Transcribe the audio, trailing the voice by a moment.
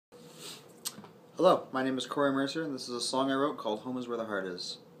Hello, my name is Cory Mercer, and this is a song I wrote called Home is Where the Heart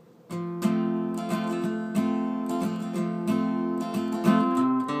Is.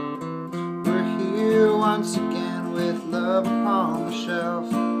 We're here once again with love upon the shelf.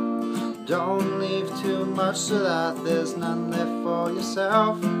 Don't leave too much so that there's none left for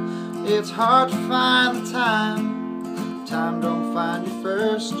yourself. It's hard to find the time. Time don't find you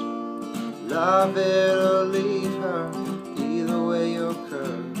first. Love it or leave her, either way you're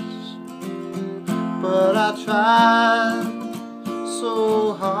cursed. But I tried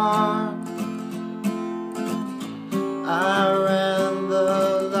so hard. I ran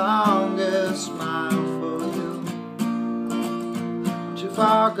the longest mile for you. Too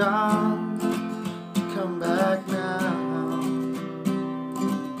far gone to come back now.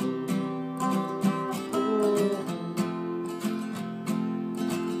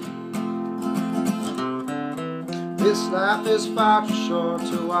 This life is far too short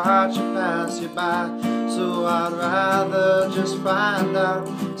to watch it pass you by, so I'd rather just find out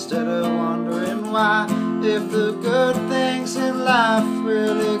instead of wondering why. If the good things in life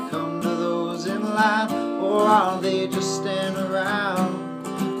really come to those in line, or are they just standing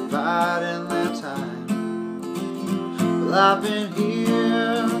around biding their time? Well, I've been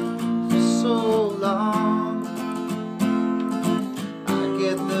here for so long, I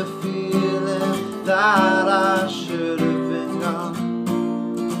get the feeling that I should have been gone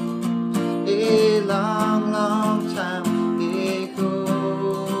a long, long time ago.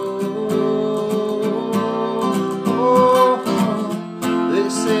 They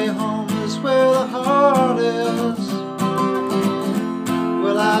say home is where the heart is.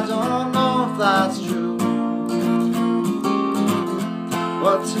 Well, I don't know if that's true,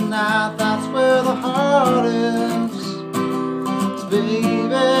 but tonight that's where the heart is. 'Cause baby,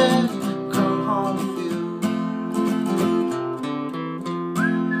 come home with you.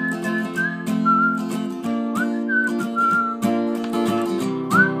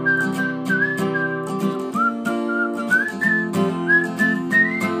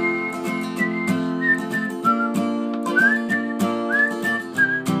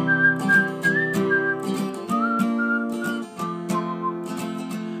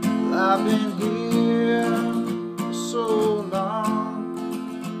 I've been here so long,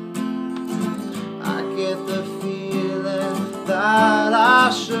 I get the feeling that I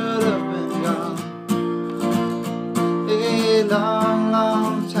should have been gone a long,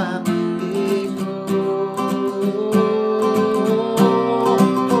 long time ago.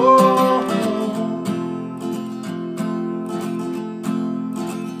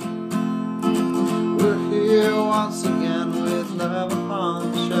 We're here once again with love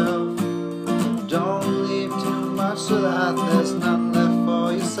upon the shelf. Don't leave too much so that there's none left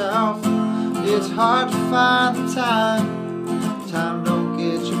for yourself. It's hard to find the time. Time don't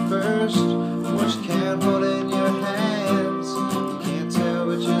get you first. What you can't hold in your hands, you can't tell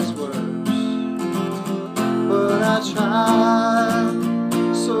which is worse. But I tried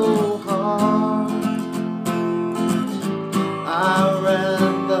so hard. I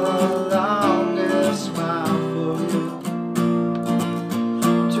ran the longest mile for you.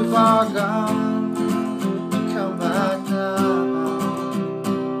 Too far gone.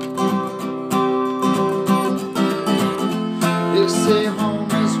 They say home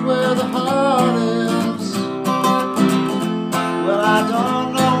is where the heart is. Well, I don't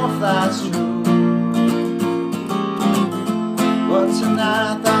know if that's true, but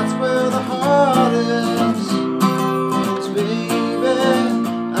tonight that's where the heart is. 'Cause baby,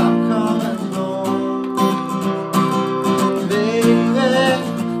 I'm coming home. Baby,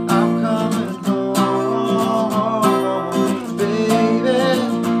 I'm coming home. Baby,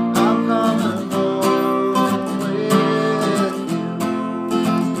 I'm coming home with you.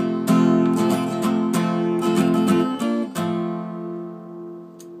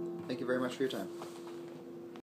 Thank you very much for your time.